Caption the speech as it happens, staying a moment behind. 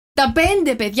Τα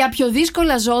 5 παιδιά πιο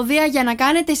δύσκολα ζώδια για να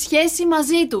κάνετε σχέση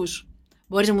μαζί τους.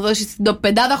 Μπορείς να μου δώσεις την top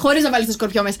 5 χωρίς να βάλεις το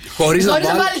Σκορπιό μέσα. Χωρίς να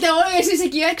βάλετε όλοι εσείς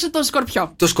εκεί έξω το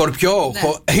Σκορπιό. Το Σκορπιό,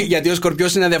 ναι. Γιατί ο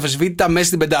Σκορπιός είναι αδιαφεσβήτητα μέσα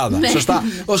στην πεντάδα. Ναι. Σωστά.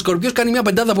 Ο Σκορπιός κάνει μια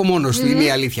πεντάδα από μόνος του, είναι η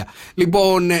αλήθεια.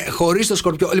 Λοιπόν, χωρίς το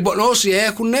Σκορπιό. Λοιπόν, όσοι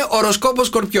έχουν οροσκόπο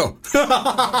Σκορπιό.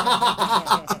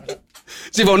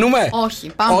 Συμφωνούμε?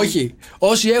 Όχι, πάμε. Όχι.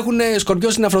 Όσοι έχουν Σκορπιό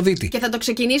στην Αφροδίτη. Και θα το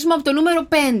ξεκινήσουμε από το νούμερο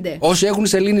 5. Όσοι έχουν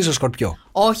σελήνη στο Σκορπιό.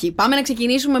 Όχι, πάμε να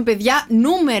ξεκινήσουμε, παιδιά.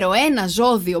 Νούμερο 1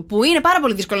 ζώδιο που είναι πάρα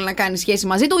πολύ δύσκολο να κάνει σχέση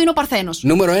μαζί του είναι ο Παρθένος.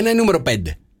 Νούμερο 1 ή νούμερο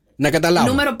 5? Να καταλάβω.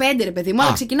 Νούμερο 5, ρε παιδί μου,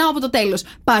 αλλά ξεκινάω από το τέλος.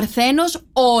 Παρθένος,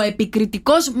 ο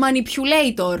επικριτικός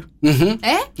manipulator.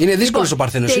 Είναι δύσκολος ο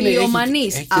Παρθένος.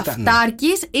 Τελειομανής,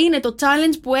 αυτάρκης, είναι το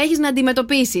challenge που έχεις να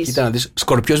αντιμετωπίσεις. Κοίτα να δεις,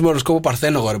 Σκορπιός με οροσκόπο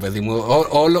Παρθένο, ρε παιδί μου.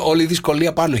 Όλη η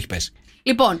δυσκολία πάνω έχει πέσει.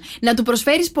 Λοιπόν, να του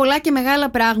προσφέρεις πολλά και μεγάλα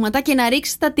πράγματα και να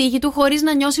ρίξεις τα τείχη του χωρίς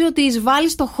να νιώσει ότι εισβάλλει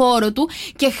στο χώρο του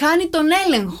και χάνει τον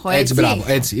έλεγχο, έτσι. Έτσι, μπράβο,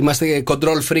 έτσι. Είμαστε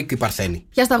control freak οι Παρθένοι.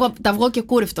 Πιάστα τα αυγό και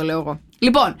κούρευτο, λέω εγώ.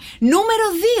 Λοιπόν, νούμερο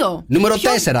 2. Νούμερο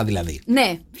 4 δηλαδή.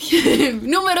 Ναι.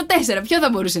 Νούμερο 4, ποιο θα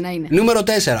μπορούσε να είναι? Νούμερο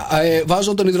 4.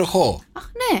 Βάζω τον υδροχόο. Αχ,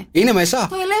 ναι. Είναι μέσα.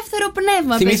 Το ελεύθερο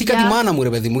πνεύμα. Θυμήθηκα τη μάνα μου, ρε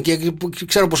παιδί μου, και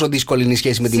ξέρω πόσο δύσκολη είναι η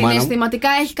σχέση με τη μάνα μου. Συναισθηματικά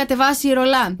έχει κατεβάσει η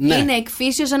ρολά. Ναι. Είναι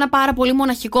εκφύσιος ένα πάρα πολύ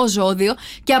μοναχικό ζώδιο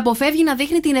και αποφεύγει να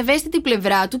δείχνει την ευαίσθητη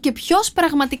πλευρά του και ποιος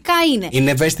πραγματικά είναι.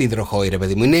 Είναι ευαίσθητη υδροχόη, ρε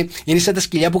παιδί μου. Είναι σαν τα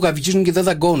σκυλιά που γαβγίζουν και δεν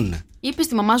δαγκώνουν. Είπε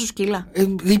στη μαμά σου σκύλα.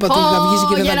 Είπα ότι γαβγίζει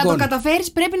και δεν δαγκώνει. Για να το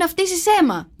καταφέρεις πρέπει να φτύσεις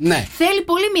αίμα. Ναι. Θέλει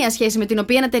πολύ μια σχέση με την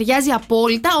οποία να ταιριάζει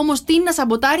απόλυτα, όμως τι να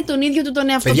σαμποτάρει τον ίδιο του τον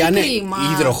εαυτό. Παιδιά, ναι, οι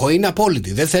υδροχόοι είναι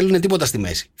απόλυτοι. Δεν θέλουν τίποτα στη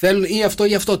μέση. Θέλουν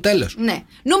ή αυτό, τέλος. Ναι.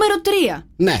 Νούμερο 3.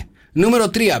 Ναι. Νούμερο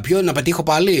 3, ποιο να πετύχω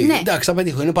πάλι? Ναι. Εντάξει, θα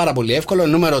πετύχω, είναι πάρα πολύ εύκολο.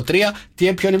 Νούμερο 3,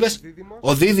 ποιον είπες?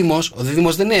 Ο Δίδυμος. Ο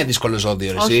Δίδυμος δεν είναι δύσκολο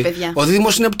ζώδιο, όχι, παιδιά. Ο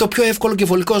Δίδυμος είναι το πιο εύκολο και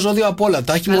βολικό ζώδιο από όλα.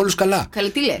 Τα έχει με όλους καλά. Καλή,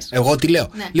 τι λες? Εγώ τι λέω.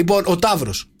 Ναι. Λοιπόν, ο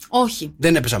Ταύρος. Όχι.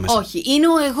 Δεν έπεσα μέσα. Όχι. Είναι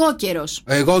ο εγώκερος.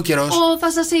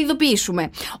 Θα σας ειδοποιήσουμε.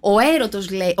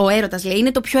 Ο έρωτας λέει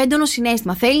είναι το πιο έντονο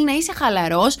συναίσθημα. Θέλει να είσαι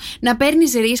χαλαρός, να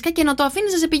παίρνεις ρίσκα και να το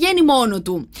αφήνεις να σε πηγαίνει μόνο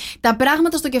του. Τα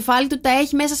πράγματα στο κεφάλι του τα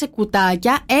έχει μέσα σε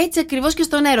κουτάκια, έτσι ακριβώς και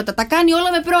στον έρωτα. Τα κάνει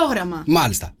όλα με πρόγραμμα.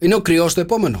 Μάλιστα. Είναι ο κρυός το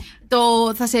επόμενο.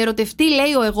 Θα σε ερωτευτεί,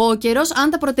 λέει ο εγώκερος, αν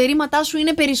τα προτερήματά σου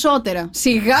είναι περισσότερα.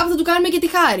 Σιγά που θα του κάνουμε και τη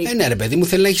χάρη. Ναι, ρε παιδί μου,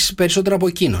 θέλει να έχεις περισσότερα από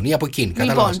εκείνον ή από εκείνη.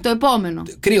 Λοιπόν, το επόμενο.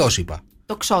 Κρυός είπα.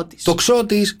 Τοξότης.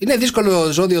 Τοξότης. Είναι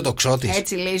δύσκολο ζώδιο τοξότης.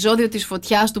 Έτσι λέει. Ζώδιο της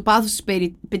φωτιάς, του πάθους,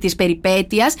 της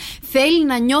περιπέτειας. Θέλει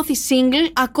να νιώθει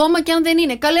single ακόμα και αν δεν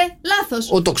είναι. Καλέ,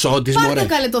 λάθος. Ο τοξότης, μωρέ. Πάρτε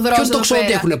καλέ το δρόσο. Ποιο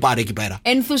τοξότη έχουν πάρει εκεί πέρα?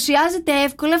 Ενθουσιάζεται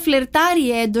εύκολα,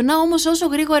 φλερτάρει έντονα, όμως όσο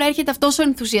γρήγορα έρχεται αυτός ο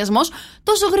ενθουσιασμός,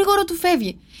 τόσο γρήγορα του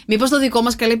φεύγει. Μήπως το δικό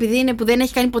μας, καλέ, επειδή είναι που δεν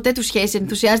έχει κάνει ποτέ του σχέση,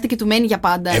 ενθουσιάζεται και του μένει για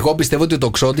πάντα. Εγώ πιστεύω ότι ο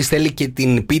τοξότης θέλει και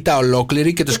την πίτα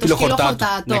ολόκληρη και το σκύλο χορτάτο.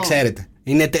 Να ξέρετε.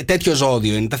 Είναι τέτοιο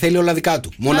ζώδιο, είναι, τα θέλει όλα δικά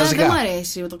του. Μοναζικά. Δεν μου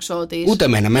αρέσει ο τοξότης. Ούτε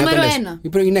εμένα. Νούμερο 1. Η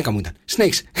πρώτη γυναίκα μου ήταν.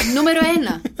 Συνέχισε. Νούμερο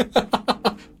 1.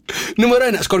 Νούμερο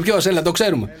 1. Σκορπιός, έλα, το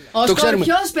ξέρουμε. Ο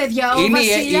Σκορπιός, παιδιά, ο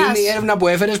βασιλιάς. Είναι η έρευνα που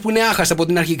έφερες που είναι άχαστα από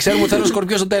την αρχή. Ξέρουμε ότι θα είναι ο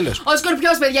Σκορπιός στο τέλος. Ο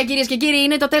Σκορπιός, παιδιά, κυρίες και κύριοι,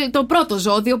 είναι το πρώτο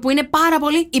ζώδιο που είναι πάρα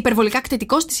πολύ υπερβολικά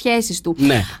κτητικός στις σχέσεις του.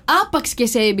 Ναι. Άπαξ και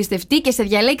σε εμπιστευτεί και σε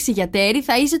διαλέξει για τέρι,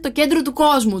 θα είσαι το κέντρο του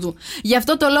κόσμου του. Γι'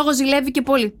 αυτό το λόγο ζηλεύει και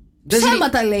πολύ.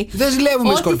 Ψέματα λέει. Δεν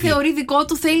ζηλεύουμε Σκορπιό. Ό,τι θεωρεί δικό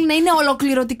του θέλει να είναι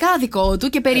ολοκληρωτικά δικό του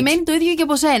και περιμένει το ίδιο και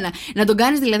από σένα. Να τον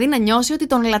κάνεις δηλαδή να νιώσει ότι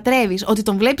τον λατρεύεις, ότι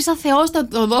τον βλέπεις σαν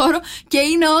θεόστατο δώρο και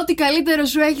είναι ό,τι καλύτερο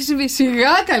σου έχει συμβεί.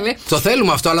 Σιγά καλέ. Το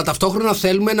θέλουμε αυτό, αλλά ταυτόχρονα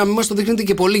θέλουμε να μην μας το δείχνετε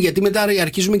και πολύ. Γιατί μετά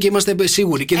αρχίζουμε και είμαστε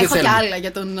σίγουροι και δεν θέλουμε. Έχω κι άλλα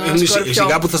για τον Σκορπιό.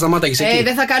 Σιγά που θα σταμάταγες εκεί.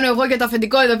 Δεν θα κάνω εγώ για το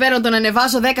αφεντικό εδώ πέρα να τον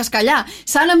ανεβάσω 10 σκαλιά.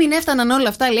 Σαν να μην έφταναν όλα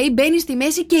αυτά, λέει, μπαίνει στη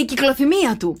μέση και η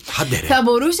κυκλοθυμία του. Θα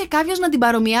μπορούσε κάποιος να την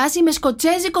παρομοιάσει με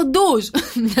σκοτσέζικο ντουζ.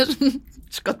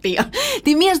 Σκοτία.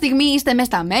 Τη μία στιγμή είστε μέσα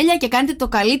στα μέλια και κάνετε το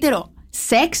καλύτερο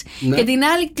σεξ, ναι. Και την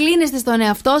άλλη κλείνεστε στον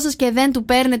εαυτό σας και δεν του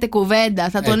παίρνετε κουβέντα.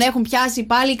 Θα τον έχουν πιάσει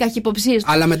πάλι οι καχυποψίες.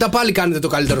 Αλλά μετά πάλι κάνετε το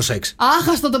καλύτερο σεξ.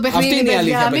 Άχαστο το παιχνίδι. Αυτή είναι η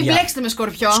αλήθεια, μην μπλέξετε με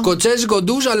Σκορπιό. Σκοτσέζικο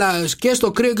ντουζ, αλλά και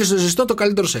στο κρύο και στο ζεστό το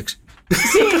καλύτερο σεξ.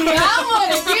 Σιγά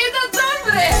μωρέ, κοίτα τον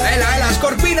βρε.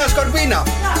 Έλα, σκορπίνα.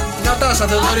 Νατάσα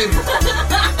Θεοδωρίδου.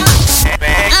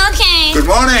 Okay. Good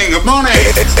morning.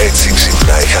 Έτσι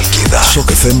ξυπνάει η Χαλκίδα. Σοκ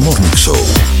FM Morning Show.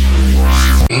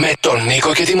 Με τον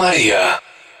Νίκο και τη Μαρία.